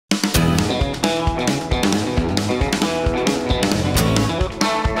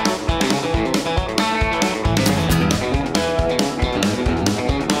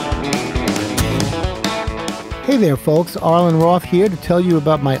Hey there folks, Arlen Roth here to tell you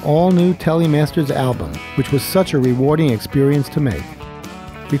about my all-new Telemasters album, which was such a rewarding experience to make.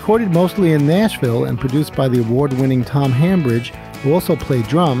 Recorded mostly in Nashville and produced by the award-winning Tom Hambridge, who also played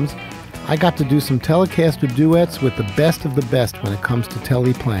drums, I got to do some Telecaster duets with the best of the best when it comes to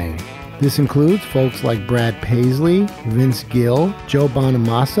tele playing. This includes folks like Brad Paisley, Vince Gill, Joe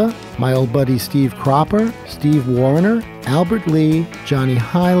Bonamassa, my old buddy Steve Cropper, Steve Warriner, Albert Lee, Johnny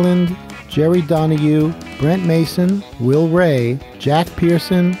Hyland, Jerry Donahue, Brent Mason, Will Ray, Jack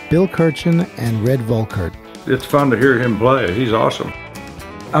Pearson, Bill Kirchen, and Red Volkert. It's fun to hear him play. He's awesome.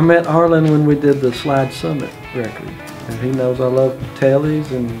 I met Arlen when we did the Slide Summit record, and he knows I love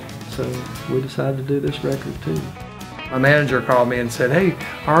teles, and so we decided to do this record too. My manager called me and said, hey,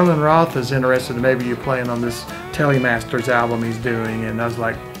 Arlen Roth is interested in maybe you playing on this Telemasters album he's doing, and I was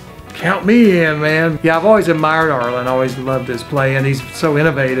like, count me in, man. Yeah, I've always admired Arlen, always loved his play, and he's so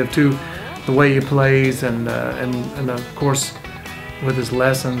innovative too, the way he plays, and of course with his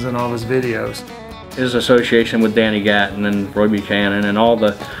lessons and all his videos. His association with Danny Gatton and Roy Buchanan and all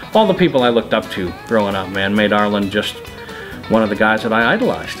the people I looked up to growing up, man, made Arlen just one of the guys that I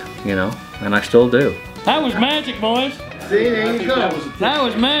idolized, you know, and I still do. That was magic, boys. See, there you go. That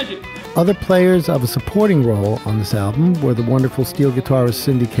was magic. Other players of a supporting role on this album were the wonderful steel guitarist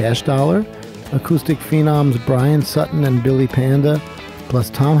Cindy Cashdollar, acoustic phenoms Brian Sutton and Billy Panda, plus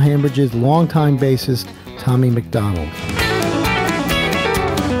Tom Hambridge's longtime bassist Tommy McDonald.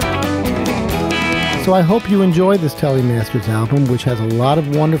 So I hope you enjoy this Telemasters album, which has a lot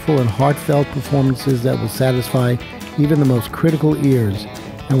of wonderful and heartfelt performances that will satisfy even the most critical ears,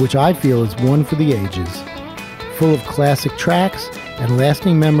 and which I feel is one for the ages. Full of classic tracks and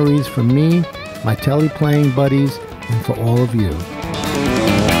lasting memories for me, my tele-playing buddies, and for all of you.